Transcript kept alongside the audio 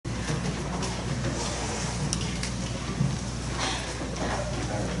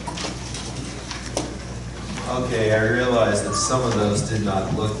Okay, I realize that some of those did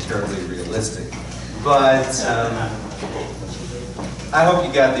not look terribly realistic, but I hope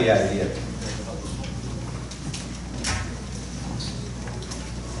you got the idea.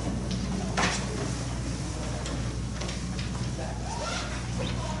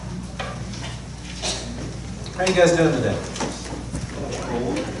 How you guys doing today?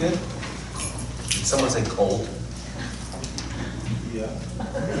 Good? Did someone say cold? Yeah.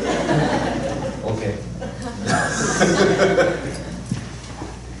 Okay.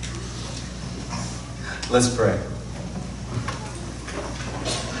 Let's pray.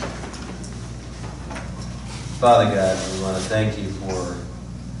 Father God, we want to thank you for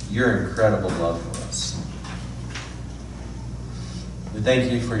your incredible love for us. We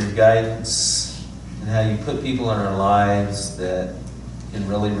thank you for your guidance and how you put people in our lives that can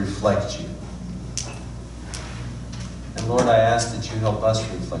really reflect you. And Lord, I ask that you help us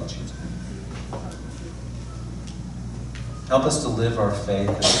reflect you today. Help us to live our faith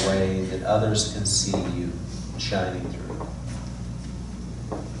in a way that others can see you shining through.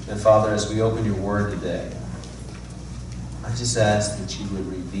 And Father, as we open your word today, I just ask that you would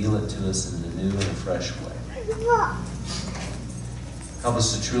reveal it to us in a new and a fresh way. Help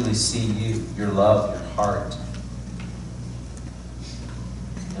us to truly see you, your love, your heart,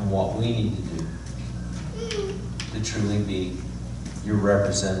 and what we need to do to truly be your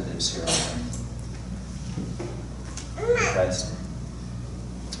representatives here on earth. In Christ's name.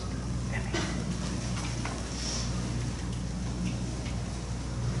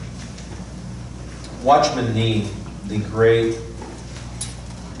 Watchman Nee, the great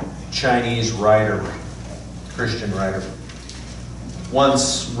Chinese writer, Christian writer,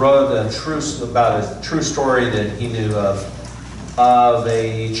 once wrote about a true story that he knew of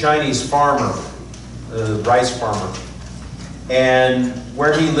a Chinese farmer, a rice farmer. And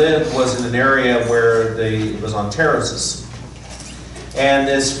where he lived was in an area where it was on terraces. And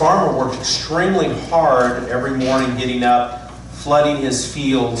this farmer worked extremely hard every morning getting up, flooding his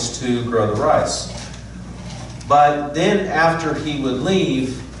fields to grow the rice. But then after he would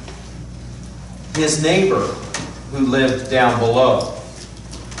leave, his neighbor who lived down below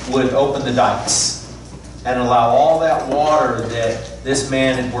would open the dikes and allow all that water that this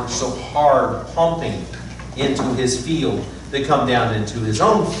man had worked so hard pumping into his field to come down into his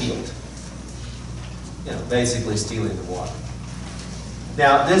own field. You know, basically stealing the water.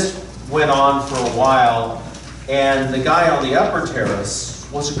 Now, this went on for a while, and the guy on the upper terrace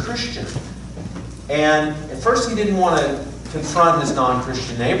was a Christian. And at first he didn't want to confront his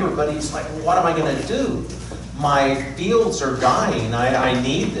non-Christian neighbor, but he's like, well, what am I going to do? My fields are dying. I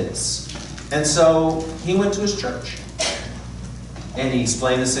need this. And so he went to his church. And he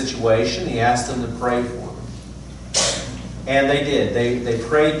explained the situation. He asked them to pray for him. And they did. They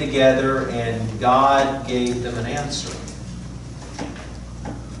prayed together, and God gave them an answer.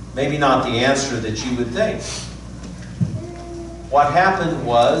 Maybe not the answer that you would think. What happened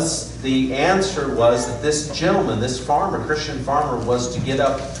was, the answer was that this gentleman, this farmer, Christian farmer, was to get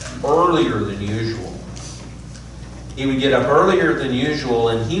up earlier than usual. He would get up earlier than usual,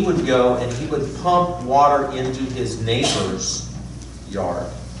 and he would go and he would pump water into his neighbor's yard.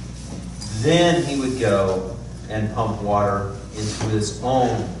 Then he would go and pump water into his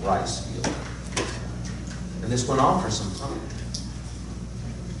own rice field. And this went on for some time.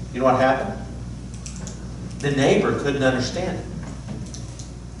 You know what happened? The neighbor couldn't understand it.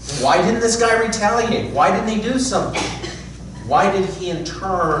 Why didn't this guy retaliate? Why didn't he do something? Why did he in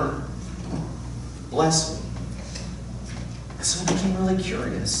turn bless me? So he became really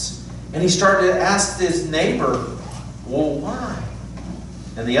curious. And he started to ask his neighbor, well, why?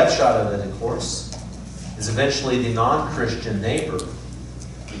 And the upshot of it, of course, is eventually the non-Christian neighbor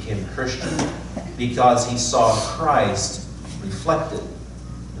became a Christian because he saw Christ reflected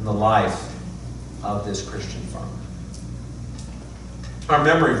in the life of this Christian farmer. Our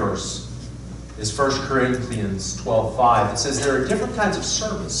memory verse is 1 Corinthians 12:5. It says, there are different kinds of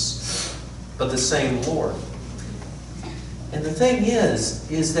service, but the same Lord. And the thing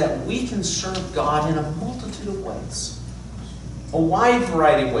is that we can serve God in a multitude of ways. A wide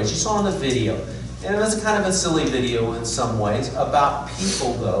variety of ways. You saw in the video, and it was kind of a silly video in some ways, about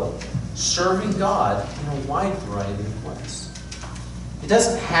people, though, serving God in a wide variety of ways. It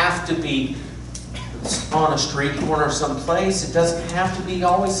doesn't have to be on a street corner someplace. It doesn't have to be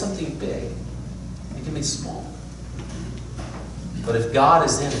always something big. It can be small. But if God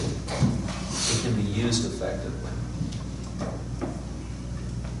is in it, it can be used effectively.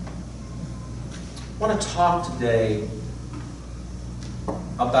 I want to talk today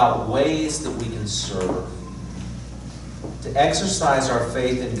about ways that we can serve to exercise our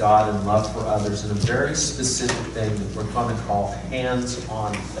faith in God and love for others in a very specific thing that we're going to call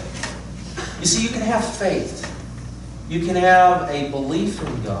hands-on faith. You see, you can have faith. You can have a belief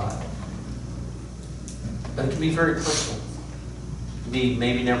in God. But it can be very personal. It can be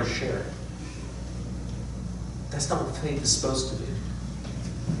maybe never shared. That's not what faith is supposed to be.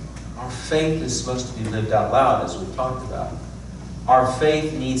 Our faith is supposed to be lived out loud, as we've talked about. Our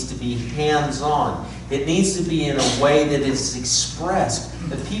faith needs to be hands-on. It needs to be in a way that is expressed,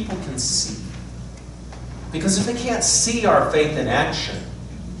 that people can see. Because if they can't see our faith in action,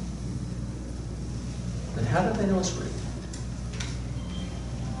 then how do they know it's real?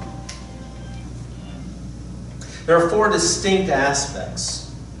 There are 4 distinct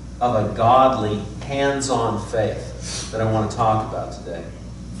aspects of a godly, hands-on faith that I want to talk about today.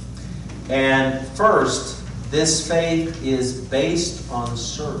 And first, this faith is based on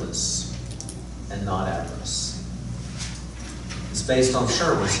service and not avarice. It's based on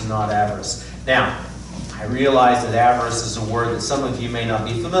service and not avarice. Now, I realize that avarice is a word that some of you may not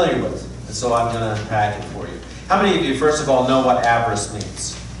be familiar with, and so I'm going to unpack it for you. How many of you, first of all, know what avarice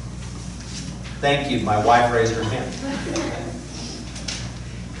means? Thank you. My wife raised her hand.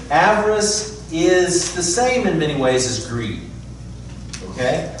 Avarice is the same in many ways as greed.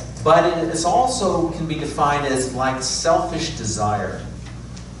 Okay? But it also can be defined as like selfish desire.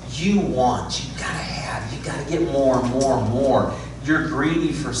 You want, you gotta have, you gotta get more and more and more. You're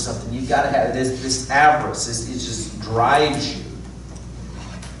greedy for something, you gotta have this avarice. It just drives you.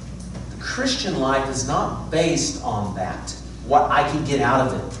 The Christian life is not based on that, what I can get out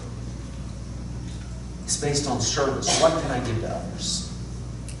of it. It's based on service. What can I give to others?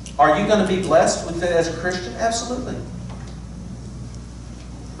 Are you going to be blessed with it as a Christian? Absolutely.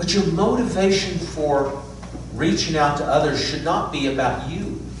 But your motivation for reaching out to others should not be about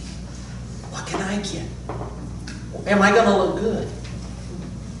you. What can I get? Am I going to look good?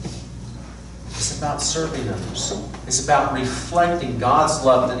 It's about serving others. It's about reflecting God's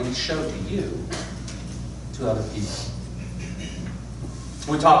love that He showed to you to other people.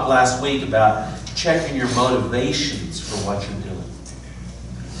 We talked last week about checking your motivations for what you're doing.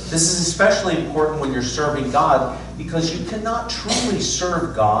 This is especially important when you're serving God, because you cannot truly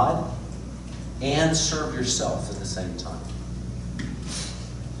serve God and serve yourself at the same time.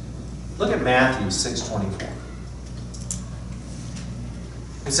 Look at Matthew 6:24.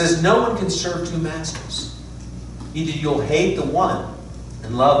 It says, no one can serve 2 masters. Either you'll hate the one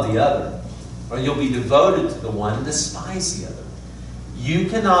and love the other, or you'll be devoted to the one and despise the other. You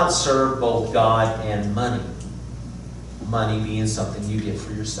cannot serve both God and money. Money being something you get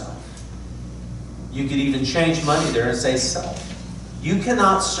for yourself. You could even change money there and say self. You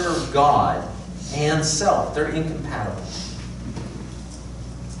cannot serve God and self. They're incompatible.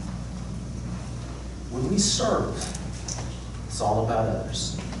 When we serve, it's all about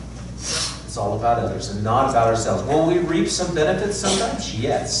others. It's all about others and not about ourselves. Will we reap some benefits sometimes?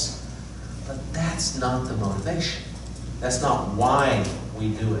 Yes. But that's not the motivation. That's not why we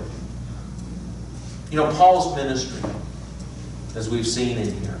do it. You know, Paul's ministry, as we've seen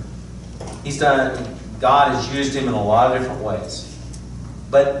in here, God has used him in a lot of different ways.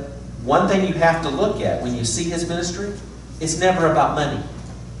 But one thing you have to look at when you see his ministry, it's never about money.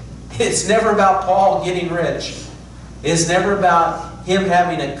 It's never about Paul getting rich. It's never about him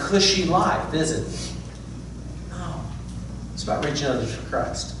having a cushy life, is it? No. It's about reaching others for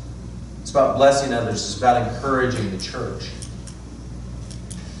Christ. It's about blessing others. It's about encouraging the church.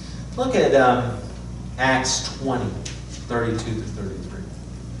 Look at Acts 20, 32 to 33.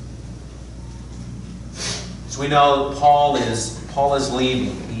 So we know Paul is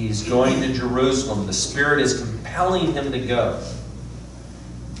leaving. He's going to Jerusalem. The Spirit is compelling him to go.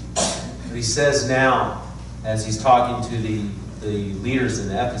 But he says now, as he's talking to the leaders in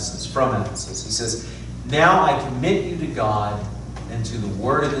Ephesus, from Ephesus, he says, now I commit you to God and to the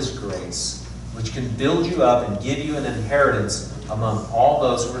word of His grace, which can build you up and give you an inheritance among all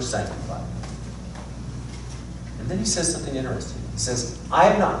those who are sanctified. And then he says something interesting. He says, I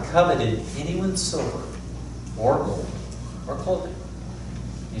have not coveted anyone's silver or gold or clothing.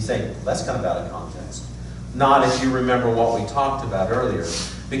 You say, that's kind of out of context. Not if you remember what we talked about earlier.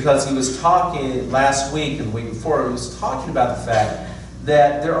 Because he was talking last week and the week before, he was talking about the fact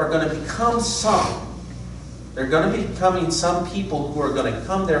that there are going to become there are going to be becoming some people who are going to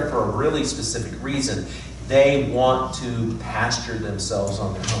come there for a really specific reason. They want to pasture themselves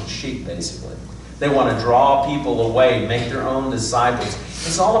on their own sheep, basically. They want to draw people away, make their own disciples.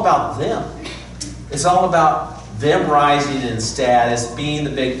 It's all about them. It's all about them rising in status, being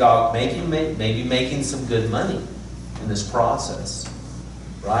the big dog, maybe making some good money in this process.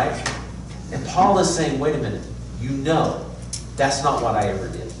 Right? And Paul is saying, wait a minute, you know That's not what I ever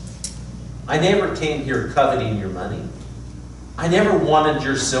did. I never came here coveting your money. I never wanted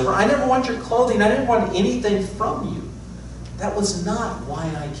your silver. I never wanted your clothing. I didn't want anything from you. That was not why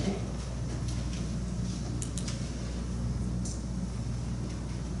I came.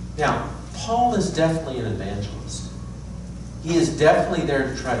 Now, Paul is definitely an evangelist. He is definitely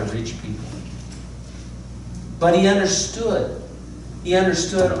there to try to reach people. But he understood. He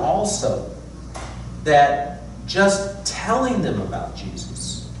understood also that just telling them about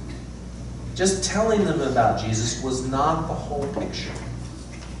Jesus, was not the whole picture.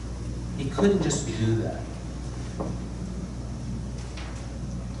 He couldn't just do that.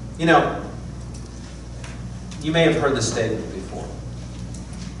 You know, you may have heard this statement before.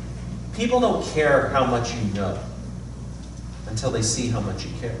 People don't care how much you know until they see how much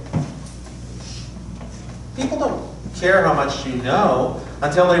you care. People don't care how much you know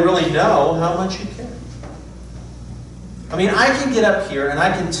until they really know how much you care. I mean, I can get up here and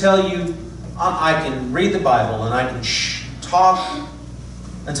I can tell you, I can read the Bible and I can talk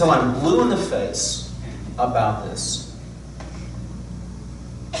until I'm blue in the face about this.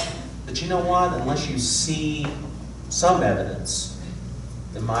 But you know what? Unless you see some evidence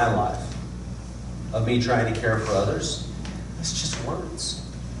in my life of me trying to care for others, it's just words.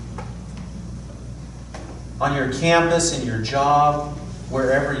 On your campus, in your job,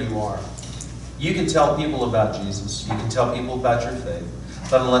 wherever you are, you can tell people about Jesus. You can tell people about your faith.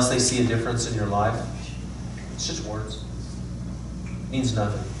 But unless they see a difference in your life, it's just words. It means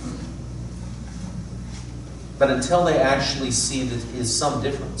nothing. But until they actually see that there is some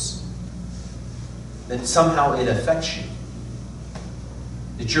difference, that somehow it affects you,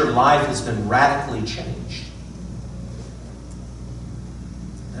 that your life has been radically changed,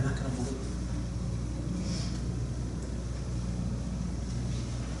 they're not going to believe.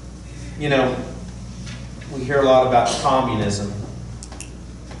 You know, we hear a lot about communism.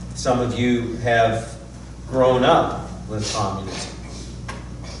 Some of you have grown up with communism.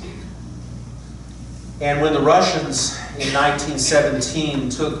 And when the Russians in 1917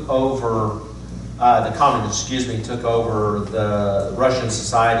 took over, the communists, took over the Russian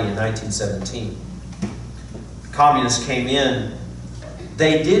society in 1917, the communists came in.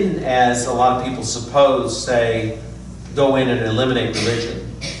 They didn't, as a lot of people suppose, say, go in and eliminate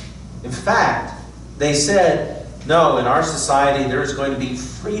religion. In fact, they said, no, in our society there's going to be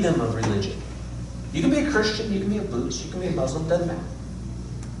freedom of religion. You can be a Christian, you can be a Buddhist, you can be a Muslim, doesn't matter.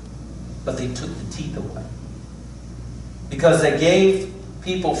 But they took the teeth away. Because they gave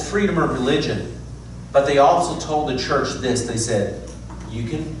people freedom of religion, but they also told the church this. They said, you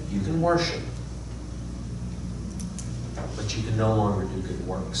can worship, but you can no longer do good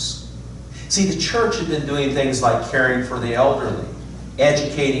works. See, the church had been doing things like caring for the elderly,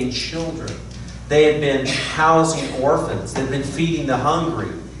 educating children. They had been housing orphans. They'd been feeding the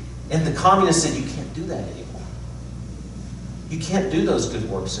hungry. And the communists said, you can't do that anymore. You can't do those good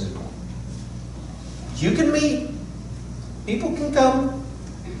works anymore. You can meet. People can come.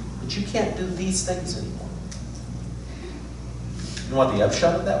 But you can't do these things anymore. You know what the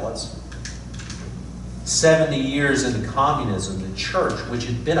upshot of that was? 70 years into communism, the church, which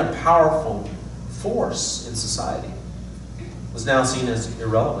had been a powerful force in society, was now seen as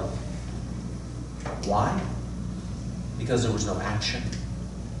irrelevant. Why? Because there was no action.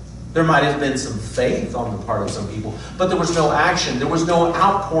 There might have been some faith on the part of some people, but there was no action. There was no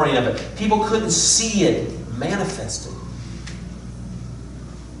outpouring of it. People couldn't see it manifested.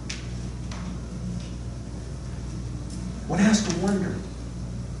 One has to wonder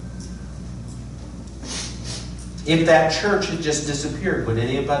if that church had just disappeared, would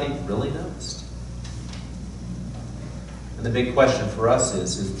anybody really notice? And the big question for us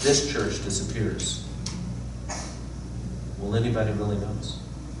is, if this church disappears, will anybody really notice?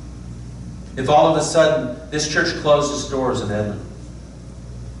 If all of a sudden this church closes doors in Edmond,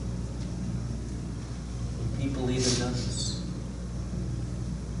 will people even notice?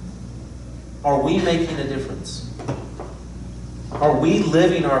 Are we making a difference? Are we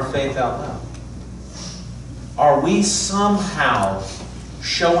living our faith out loud? Are we somehow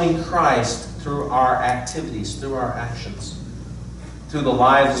showing Christ through our activities, through our actions, through the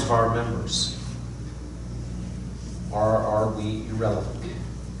lives of our members? Or are we irrelevant?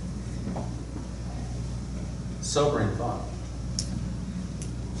 Sobering thought.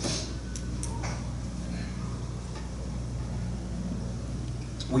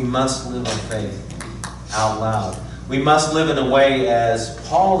 We must live our faith out loud. We must live in a way, as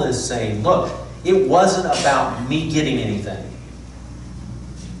Paul is saying, look, it wasn't about me getting anything.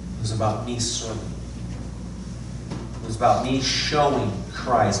 It was about me serving. It was about me showing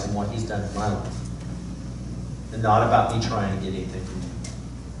Christ and what He's done in my life. and not about me trying to get anything from you.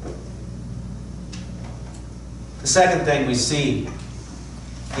 The second thing we see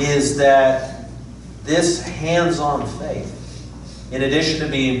is that this hands-on faith, in addition to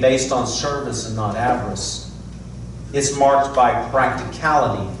being based on service and not avarice, is marked by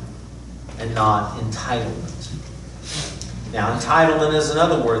practicality and not entitlement. Now, entitlement is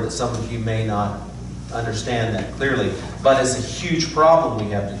another word that some of you may not understand that clearly, but it's a huge problem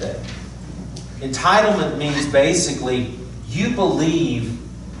we have today. Entitlement means basically you believe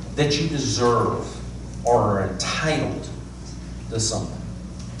that you deserve or are entitled to something.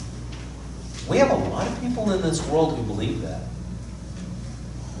 We have a lot of people in this world who believe that.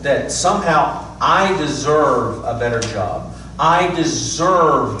 That somehow I deserve a better job. I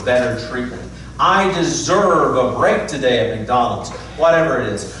deserve better treatment. I deserve a break today at McDonald's. Whatever it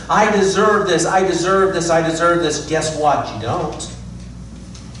is. I deserve this. I deserve this. I deserve this. Guess what? You don't.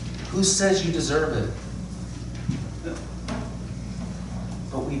 Who says you deserve it?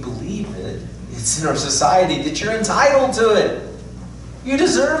 But we believe it. It's in our society that you're entitled to it. You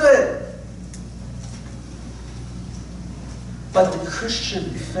deserve it. But the Christian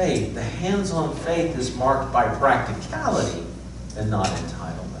faith, the hands-on faith, is marked by practicality and not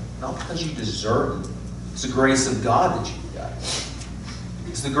entitlement. Not because you deserve it. It's the grace of God that you've got.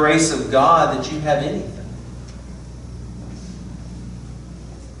 It's the grace of God that you have anything.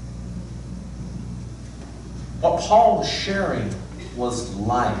 What Paul was sharing was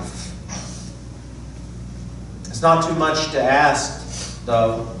life. It's not too much to ask,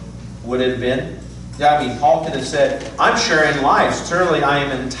 though, would it have been? Yeah, I mean, Paul could have said, I'm sharing life. Certainly I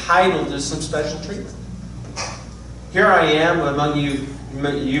am entitled to some special treatment. Here I am among you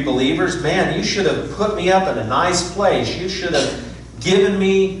believers. Man, you should have put me up in a nice place. You should have given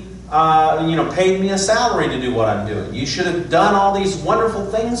me, paid me a salary to do what I'm doing. You should have done all these wonderful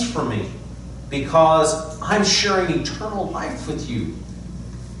things for me because I'm sharing eternal life with you.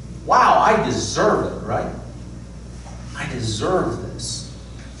 Wow, I deserve it, right? I deserve this.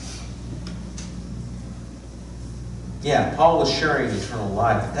 Yeah, Paul was sharing eternal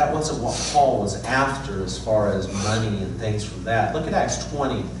life. That wasn't what Paul was after as far as money and things from that. Look at Acts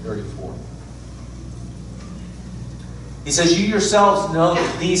 20:34. He says, you yourselves know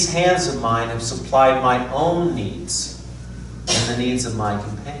that these hands of mine have supplied my own needs and the needs of my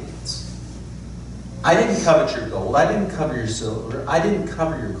companions. I didn't covet your gold. I didn't covet your silver. I didn't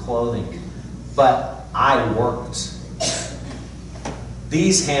covet your clothing. But I worked.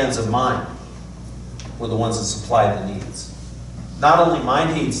 These hands of mine were the ones that supplied the needs. Not only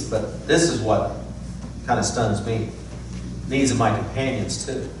my needs, but this is what kind of stuns me. Needs of my companions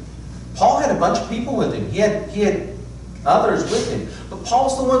too. Paul had a bunch of people with him. He had others with him. But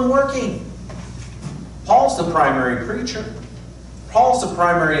Paul's the one working. Paul's the primary preacher. Paul's the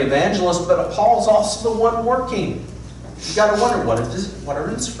primary evangelist, but Paul's also the one working. You've got to wonder, what are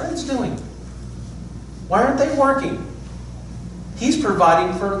his friends doing? Why aren't they working? He's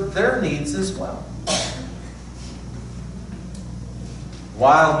providing for their needs as well.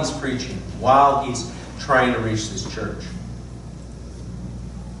 While he's preaching, while he's trying to reach this church.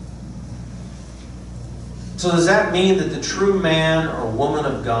 So does that mean that the true man or woman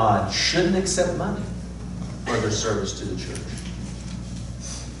of God shouldn't accept money for their service to the church?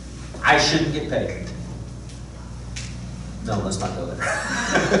 I shouldn't get paid. No, let's not go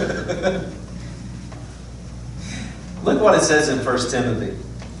there. Look what it says in 1 Timothy.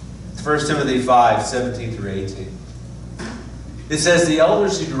 1 Timothy 5:17-18. It says, the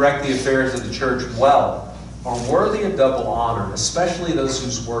elders who direct the affairs of the church well are worthy of double honor, especially those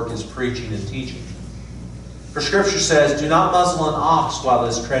whose work is preaching and teaching. For Scripture says, do not muzzle an ox while it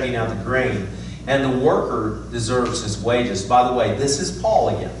is treading out the grain, and the worker deserves his wages. By the way, this is Paul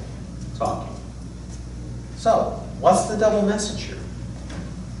again talking. So, what's the double message here?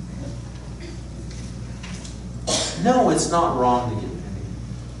 No, it's not wrong to get paid.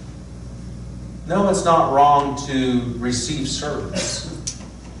 No, it's not wrong to receive service,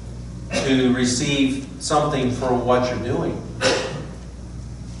 to receive something for what you're doing.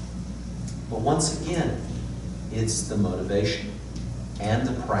 But once again, it's the motivation and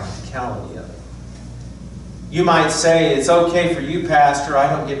the practicality of it. You might say, it's okay for you, Pastor, I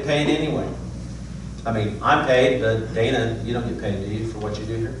don't get paid anyway. I mean, I'm paid, but Dana, you don't get paid, do you, for what you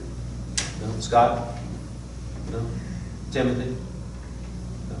do here? No? Scott? No? Timothy?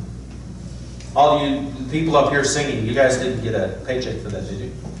 No? All you people up here singing, you guys didn't get a paycheck for that, did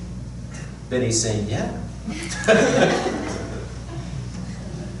you? Benny's saying, yeah.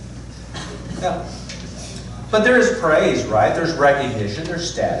 Yeah. But there is praise, right? There's recognition,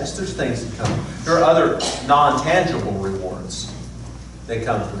 there's status, there's things that come. There are other non-tangible rewards that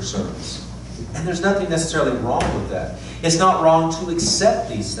come through service. And there's nothing necessarily wrong with that. It's not wrong to accept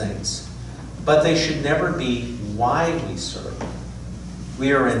these things. But they should never be why we serve.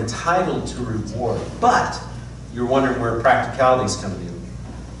 We are entitled to reward. But you're wondering where practicality is coming in.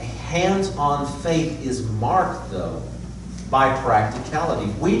 A hands-on faith is marked, though, by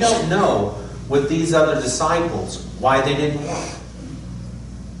practicality. We don't know with these other disciples why they didn't work.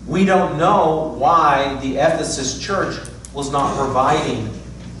 We don't know why the Ephesus church was not providing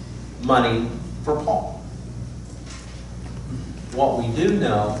money for Paul. What we do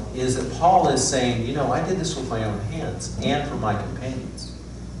know is that Paul is saying, you know, I did this with my own hands and for my companions.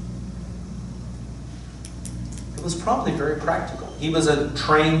 It was probably very practical. He was a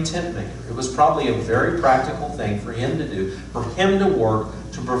trained tent maker. It was probably a very practical thing for him to do, for him to work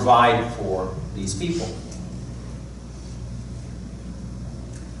to provide for these people.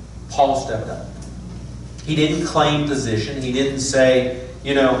 Paul stepped up. He didn't claim position. He didn't say,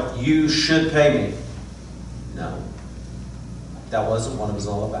 you know, you should pay me. No. That wasn't what it was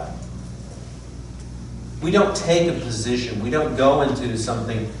all about. We don't take a position. We don't go into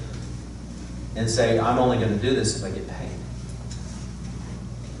something and say, I'm only going to do this if I get paid.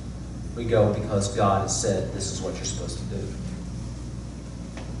 We go because God has said this is what you're supposed to do.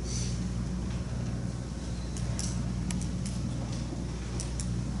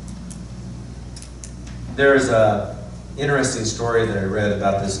 There's an interesting story that I read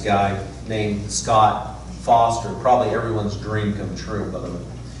about this guy named Scott Foster. Probably everyone's dream come true, by the way.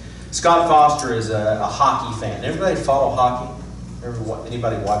 Scott Foster is a hockey fan. Everybody follow hockey?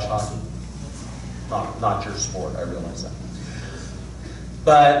 Anybody watch hockey? Not your sport, I realize that.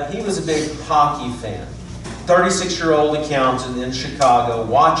 But he was a big hockey fan. 36-year-old accountant in Chicago,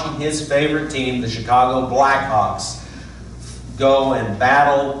 watching his favorite team, the Chicago Blackhawks, go and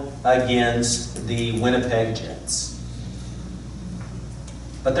battle against the Winnipeg Jets.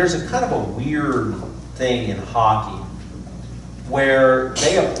 But there's a kind of a weird thing in hockey where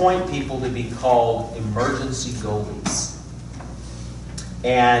they appoint people to be called emergency goalies.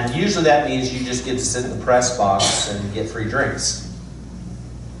 And usually that means you just get to sit in the press box and get free drinks.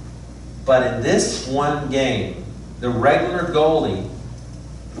 But in this one game, the regular goalie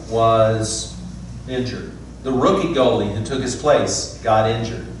was injured. The rookie goalie who took his place got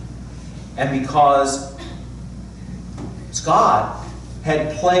injured. And because Scott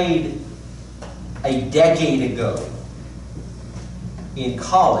had played a decade ago in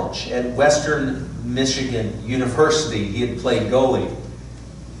college at Western Michigan University, he had played goalie.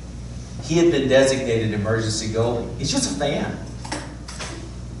 He had been designated emergency goalie. He's just a fan.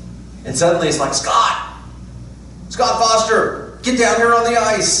 And suddenly it's like, Scott Foster, get down here on the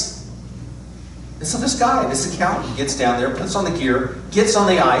ice. And so this guy, this accountant, gets down there, puts on the gear, gets on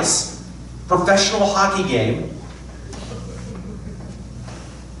the ice, professional hockey game,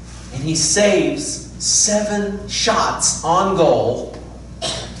 and he saves 7 shots on goal.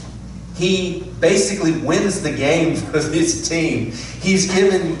 He basically wins the game for his team. He's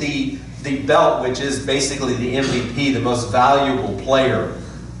given the belt, which is basically the MVP, the most valuable player,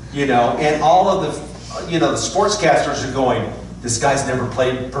 you know, and all of the, you know, the sportscasters are going, this guy's never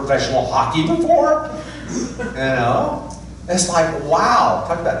played professional hockey before? You know? It's like, wow,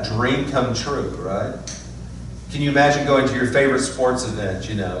 talk about dream come true, right? Can you imagine going to your favorite sports event?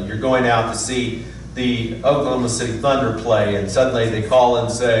 You know, you're going out to see the Oklahoma City Thunder play, and suddenly they call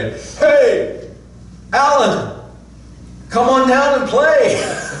and say, hey, Alan, come on down and play.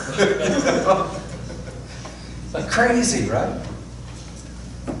 It's like crazy, right?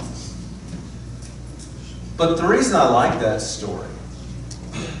 But the reason I like that story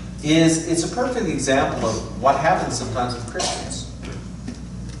is it's a perfect example of what happens sometimes with Christians.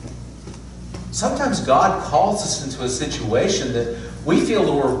 Sometimes God calls us into a situation that we feel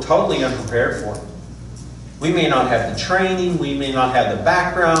that we're totally unprepared for. We may not have the training, we may not have the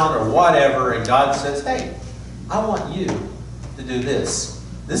background or whatever, and God says, hey, I want you to do this.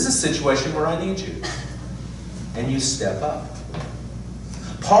 This is a situation where I need you. And you step up.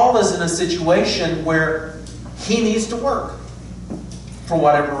 Paul is in a situation where he needs to work. For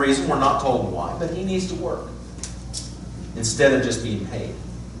whatever reason, we're not told why, but he needs to work instead of just being paid.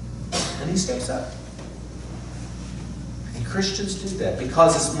 And he steps up. And Christians do that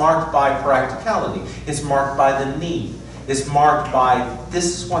because it's marked by practicality. It's marked by the need. It's marked by,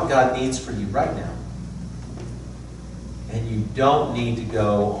 this is what God needs for you right now. And you don't need to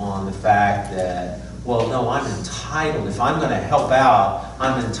go on the fact that, well, no, I'm entitled. If I'm going to help out,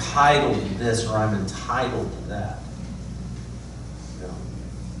 I'm entitled to this or I'm entitled to that. No.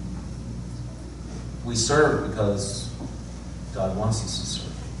 We serve because God wants us to serve.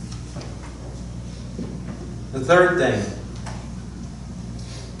 The third thing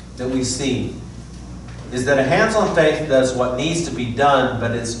that we see is that a hands-on faith does what needs to be done,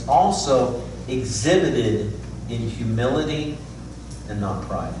 but it's also exhibited in humility and not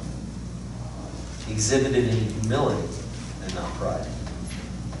pride. Exhibited in humility and not pride.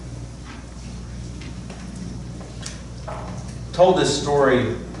 Told this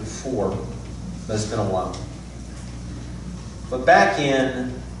story before, but it's been a while. But back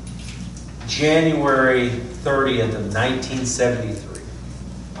in January 30th of 1973,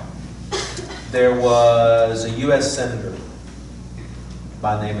 there was a U.S. Senator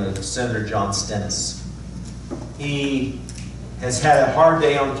by the name of Senator John Stennis. He has had a hard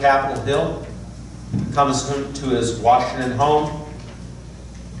day on Capitol Hill, comes to his Washington home,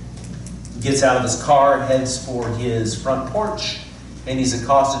 gets out of his car, heads for his front porch, and he's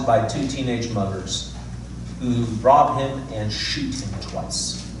accosted by two teenage muggers who rob him and shoot him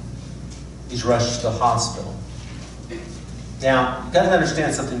twice. He's rushed to the hospital. Now, you've got to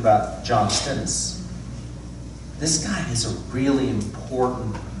understand something about John Stennis. This guy is a really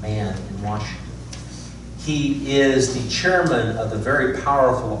important man in Washington. He is the chairman of the very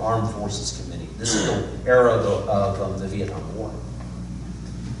powerful Armed Forces Committee. This is the era of the Vietnam War.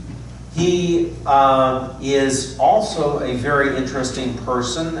 He is also a very interesting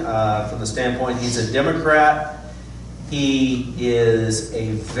person from the standpoint he's a Democrat. He is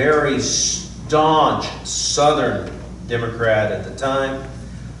a very staunch Southern Democrat at the time,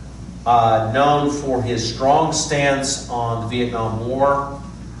 known for his strong stance on the Vietnam War,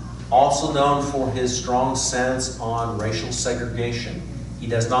 also known for his strong stance on racial segregation. He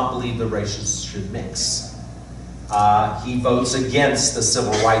does not believe the races should mix. He votes against the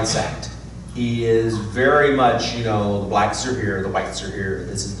Civil Rights Act. He is very much, the blacks are here, the whites are here,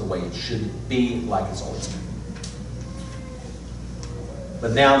 this is the way it should be, like it's always been.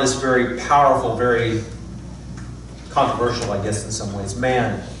 But now this very powerful, very controversial, I guess in some ways,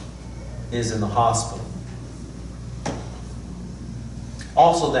 man is in the hospital.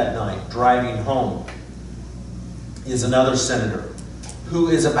 Also that night, driving home, is another senator who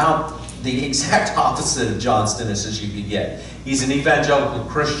is about the exact opposite of John Stennis as you could get. He's an evangelical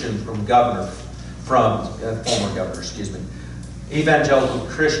Christian former governor, evangelical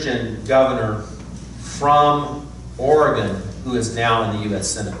Christian governor from Oregon, who is now in the U.S.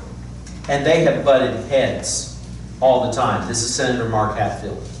 Senate. And they have butted heads all the time. This is Senator Mark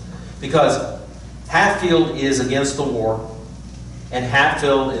Hatfield. Because Hatfield is against the war, and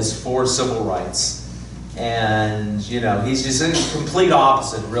Hatfield is for civil rights. And, he's just a complete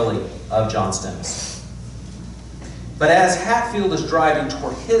opposite, really, of John Stennis. But as Hatfield is driving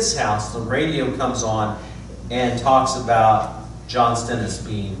toward his house, the radio comes on and talks about John Stennis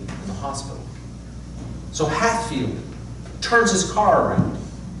being in the hospital. So Hatfield turns his car around,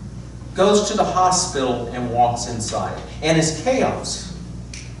 goes to the hospital, and walks inside. And it's chaos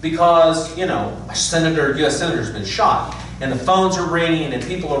because, a U.S. Senator's been shot. And the phones are ringing and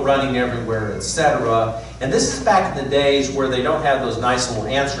people are running everywhere, etc. And this is back in the days where they don't have those nice little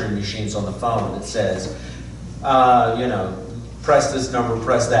answering machines on the phone that says, press this number,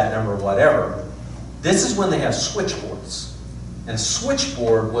 press that number, whatever. This is when they have switchboards. And a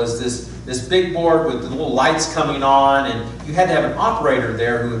switchboard was this big board with the little lights coming on, and you had to have an operator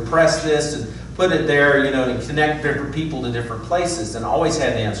there who would press this and put it there, to connect different people to different places, and always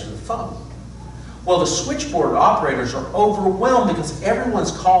had to answer the phone. Well, the switchboard operators are overwhelmed because everyone's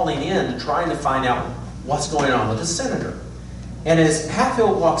calling in trying to find out what's going on with the senator. And as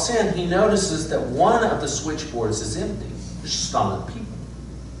Hatfield walks in, he notices that one of the switchboards is empty. There's just not enough people.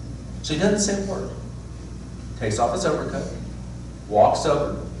 So he doesn't say a word. Takes off his overcoat, walks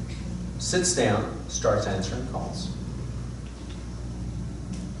over, sits down, starts answering calls.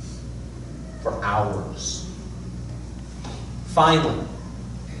 For hours. Finally,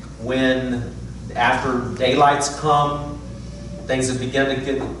 after daylights come, things have begun to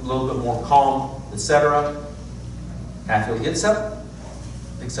get a little bit more calm, etc. Hatfield gets up,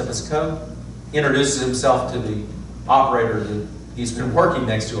 picks up his coat, introduces himself to the operator that he's been working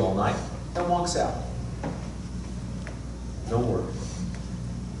next to all night, and walks out. No word.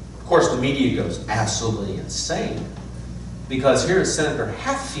 Of course, the media goes absolutely insane because here is Senator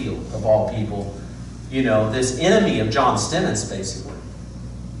Hatfield, of all people, this enemy of John Stennis, basically,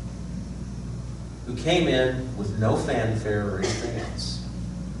 who came in with no fanfare or anything else,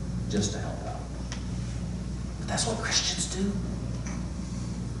 just to help out. But that's what Christians do.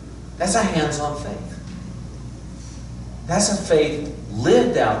 That's a hands-on faith. That's a faith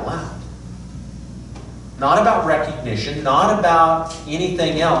lived out loud. Not about recognition, not about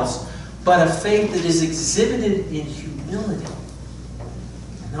anything else, but a faith that is exhibited in humility,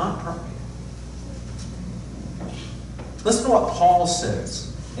 not pride. Listen to what Paul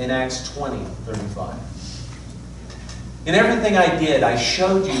says in Acts 20:35. In everything I did, I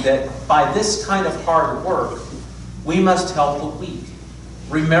showed you that by this kind of hard work, we must help the weak,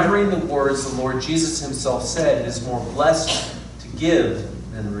 remembering the words the Lord Jesus himself said, it is more blessed to give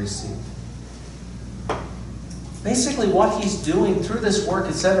than to receive. Basically, what he's doing through this work,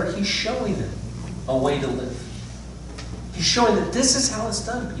 etc., he's showing them a way to live. He's showing that this is how it's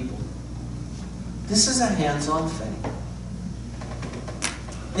done, people. This is a hands-on faith.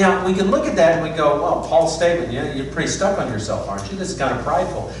 Now, we can look at that and we go, well, Paul's statement, you're pretty stuck on yourself, aren't you? This is kind of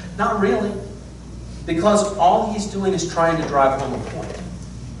prideful. Not really. Because all he's doing is trying to drive home a point.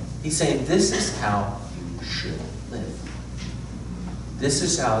 He's saying, this is how you should live. This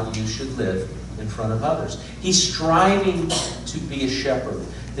is how you should live in front of others. He's striving to be a shepherd,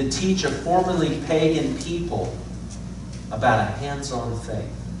 to teach a formerly pagan people about a hands-on faith.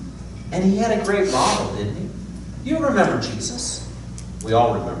 And he had a great model, didn't he? You remember Jesus. We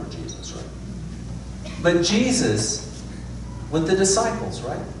all remember Jesus, right? But Jesus with the disciples,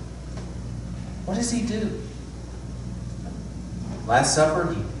 right? What does he do? Last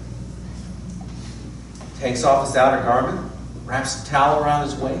Supper, he takes off his outer garment, wraps a towel around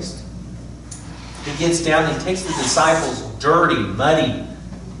his waist. He gets down and he takes the disciples' dirty, muddy,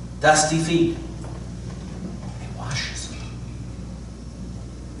 dusty feet. He washes them.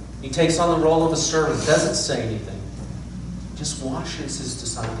 He takes on the role of a servant, doesn't say anything. Just washes his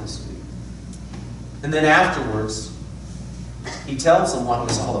disciples' feet. And then afterwards, he tells them what it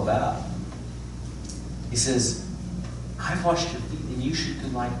was all about. He says, I've washed your feet and you should do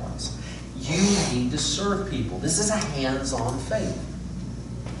likewise. You need to serve people. This is a hands-on faith.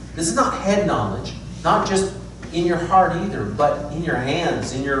 This is not head knowledge, not just in your heart either, but in your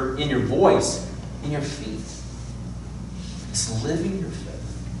hands, in your voice, in your feet. It's living your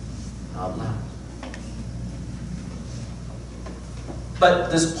faith out loud.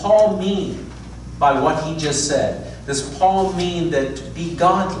 But does Paul mean, by what he just said, does Paul mean that to be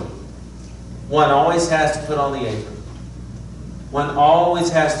godly, one always has to put on the apron? One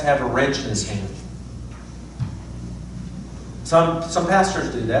always has to have a wrench in his hand? Some pastors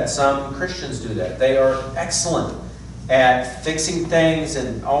do that. Some Christians do that. They are excellent at fixing things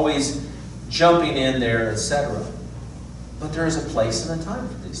and always jumping in there, etc. But there is a place and a time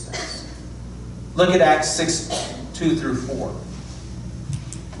for these things. Look at Acts 6:2-4.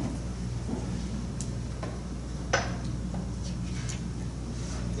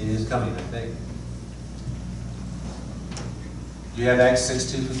 It is coming, I think. Do you have Acts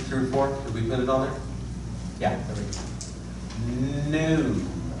 6:2-4? Did we put it on there? Yeah, there we go. No.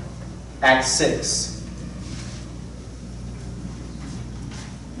 Acts 6.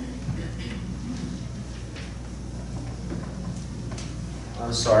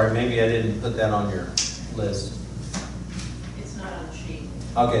 I'm sorry, maybe I didn't put that on your list. It's not on the sheet.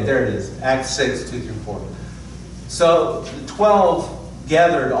 Okay, there it is. Acts 6:2-4. So the 12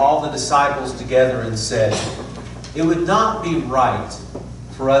 gathered all the disciples together and said, it would not be right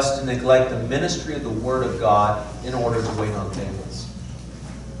for us to neglect the ministry of the Word of God in order to wait on tables.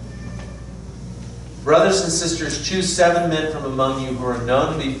 Brothers and sisters, choose 7 men from among you who are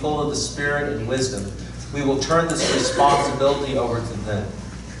known to be full of the Spirit and wisdom. We will turn this responsibility over to them.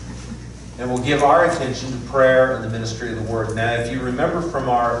 And we'll give our attention to prayer and the ministry of the Word. Now, if you remember from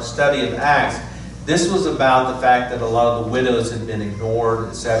our study of Acts, this was about the fact that a lot of the widows had been ignored,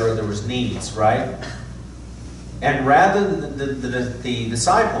 etc. There was needs, right? And rather than the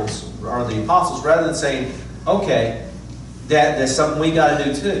disciples, or the apostles, rather than saying, okay, that's something we got to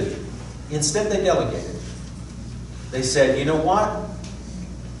do too, instead they delegated. They said, you know what?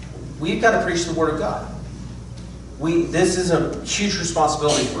 We've got to preach the Word of God. This is a huge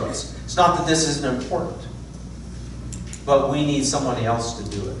responsibility for us. It's not that this isn't important, but we need someone else to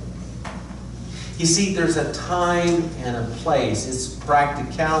do it. You see, there's a time and a place. It's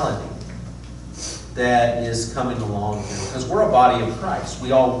practicality that is coming along here. Because we're a body of Christ.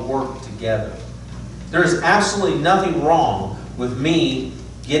 We all work together. There's absolutely nothing wrong with me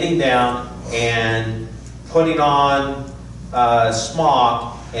getting down and putting on a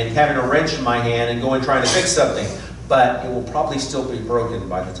smock and having a wrench in my hand and going trying to fix something. But it will probably still be broken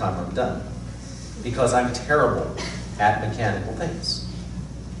by the time I'm done. Because I'm terrible at mechanical things.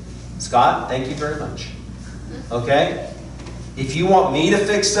 Scott, thank you very much. Okay? If you want me to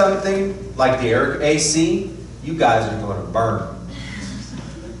fix something, like the air AC, you guys are going to burn.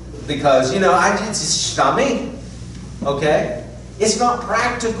 Because, it's just not me. Okay? It's not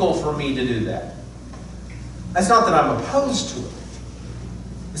practical for me to do that. That's not that I'm opposed to it.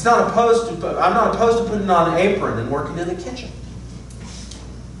 I'm not opposed to putting on an apron and working in the kitchen.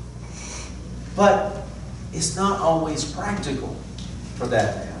 But it's not always practical. for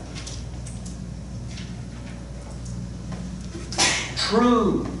that to happen.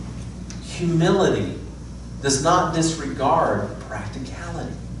 True humility does not disregard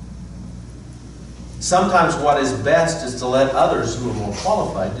practicality. Sometimes what is best is to let others who are more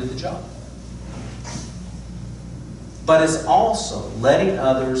qualified do the job. But it's also letting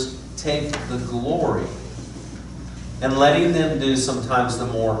others take the glory and letting them do sometimes the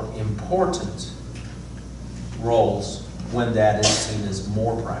more important roles when that is seen as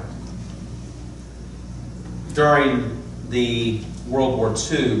more practical. During the World War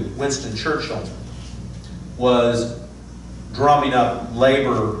II, Winston Churchill was drumming up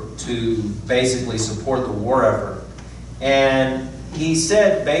labor to basically support the war effort. And he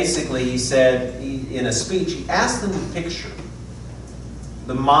said, in a speech, he asked them to picture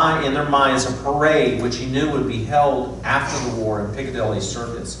in their minds a parade which he knew would be held after the war in Piccadilly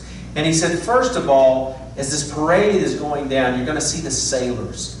Circus. And he said, first of all, as this parade is going down, you're going to see the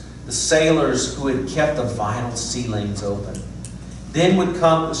sailors who had kept the vital sea lanes open. Then would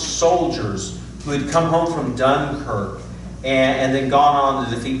come the soldiers who had come home from Dunkirk and then gone on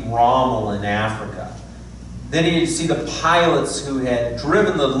to defeat Rommel in Africa. Then you'd see the pilots who had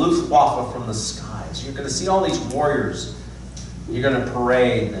driven the Luftwaffe from the skies. You're going to see all these warriors. You're going to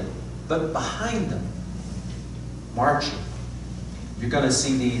parade them. But behind them, marching, you're going to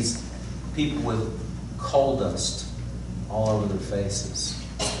see these people with coal dust all over their faces.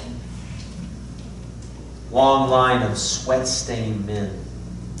 Long line of sweat-stained men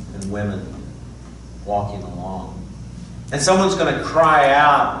and women walking along. And someone's going to cry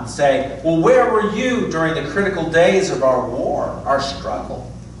out and say, well, where were you during the critical days of our war, our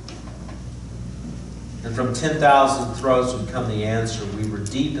struggle? And from 10,000 throats would come the answer, we were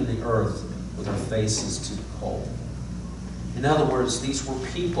deep in the earth with our faces to the coal. In other words, these were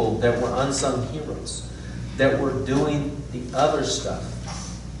people that were unsung heroes, that were doing the other stuff.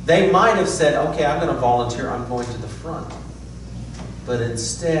 They might have said, okay, I'm going to volunteer, I'm going to the front. But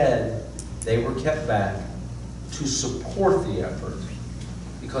instead, they were kept back to support the effort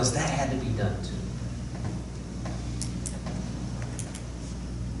because that had to be done too.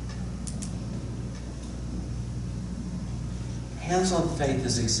 Hands-on faith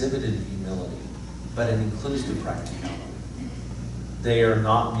is exhibited in humility, but it includes the practicality. They are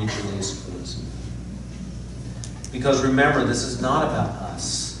not mutually exclusive. Because remember, this is not about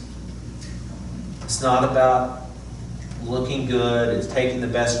us. It's not about looking good, it's taking the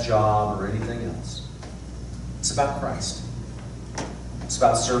best job or anything else. It's about Christ. It's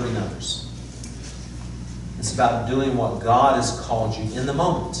about serving others. It's about doing what God has called you in the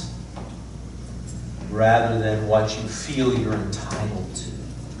moment, rather than what you feel you're entitled to,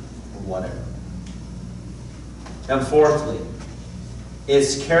 or whatever. And fourthly,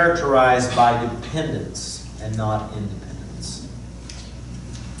 it's characterized by dependence and not independence.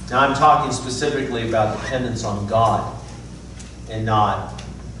 Now I'm talking specifically about dependence on God and not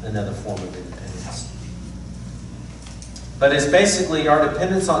another form of independence. But it's basically our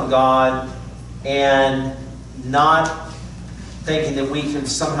dependence on God and not thinking that we can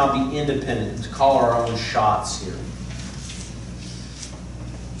somehow be independent, to call our own shots here.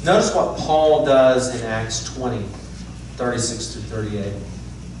 Notice what Paul does in Acts 20, 36 through 38.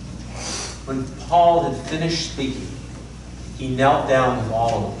 When Paul had finished speaking, he knelt down with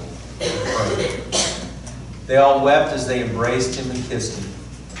all of them and prayed. They all wept as they embraced him and kissed him.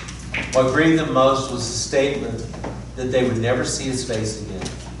 What grieved them most was the statement that they would never see his face again.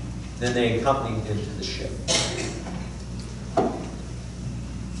 Then they accompanied him to the ship.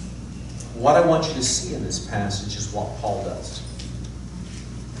 What I want you to see in this passage is what Paul does.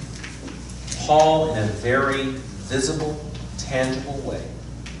 Paul, in a very visible, tangible way,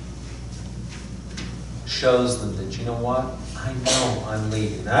 shows them that, you know what? I know I'm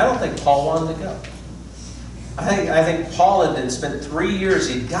leaving. And I don't think Paul wanted to go. I think Paul had been spent 3 years.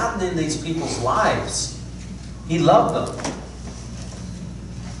 He'd gotten in these people's lives. He loved them.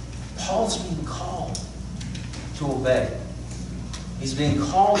 Paul's being called to obey. He's being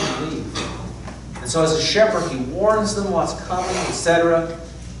called to leave. And so as a shepherd, he warns them what's coming, etc.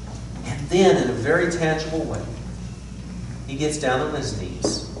 And then, in a very tangible way, he gets down on his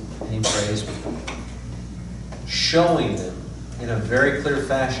knees and he prays with them, showing them in a very clear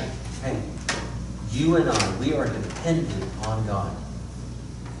fashion, hey, you and I, we are dependent on God.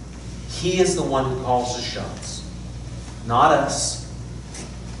 He is the one who calls the shots, not us.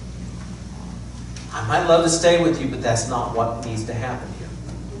 I might love to stay with you, but that's not what needs to happen here.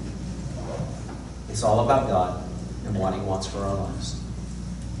 It's all about God and what He wants for our lives.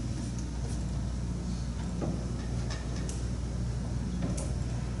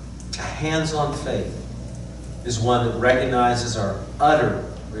 A hands-on faith is one that recognizes our utter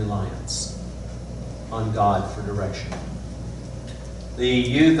reliance on God for direction. The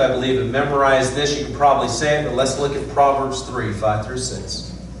youth, I believe, have memorized this. You can probably say it, but let's look at Proverbs 3, 5 through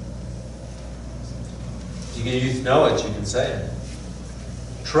 6. If you youth know it, you can say it.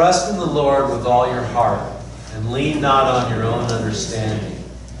 Trust in the Lord with all your heart, and lean not on your own understanding.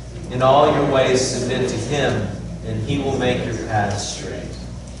 In all your ways submit to Him, and He will make your paths straight.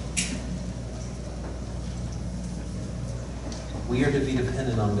 We are to be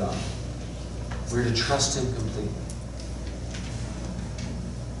dependent on God. We're to trust Him completely.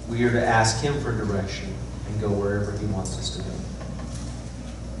 We are to ask Him for direction and go wherever He wants us to go.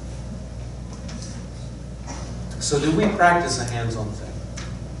 So do we practice a hands-on faith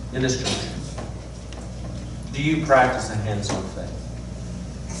in this church? Do you practice a hands-on faith?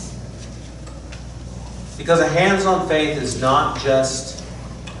 Because a hands-on faith is not just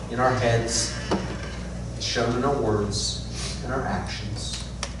in our heads, it's shown in our words, in our actions,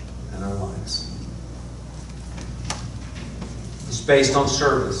 and our lives. It's based on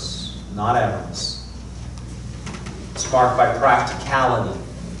service, not avarice. It's marked by practicality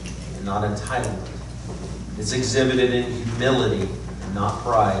and not entitlement. It's exhibited in humility and not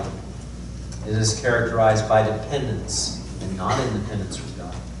pride. It is characterized by dependence and not independence from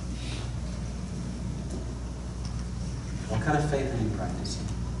God. What kind of faith are you practicing?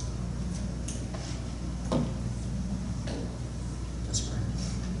 Let's pray.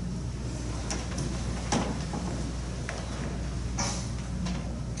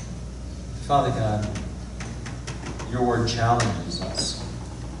 Father God, your word challenges us.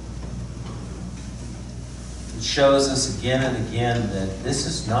 It shows us again and again that this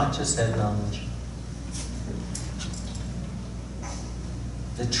is not just head knowledge.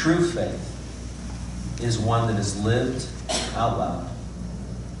 The true faith is one that is lived out loud.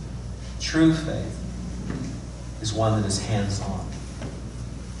 True faith is one that is hands-on.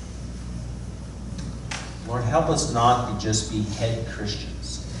 Lord, help us not to just be head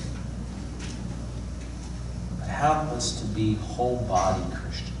Christians, but help us to be whole-body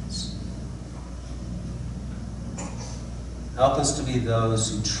Christians. Help us to be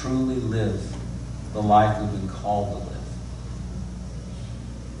those who truly live the life we've been called to live.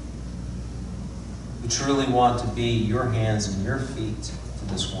 We truly want to be your hands and your feet to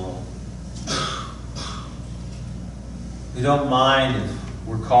this world. We don't mind if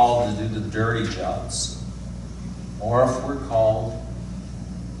we're called to do the dirty jobs, or if we're called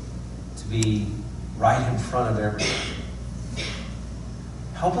to be right in front of everyone.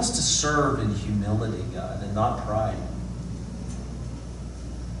 Help us to serve in humility, God, and not pride.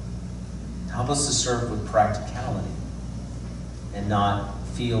 Help us to serve with practicality and not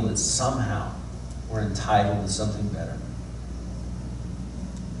feel that somehow we're entitled to something better.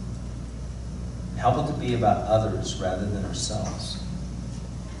 Help it to be about others rather than ourselves.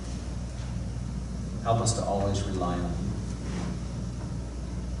 Help us to always rely on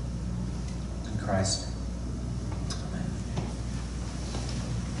you. In Christ's name.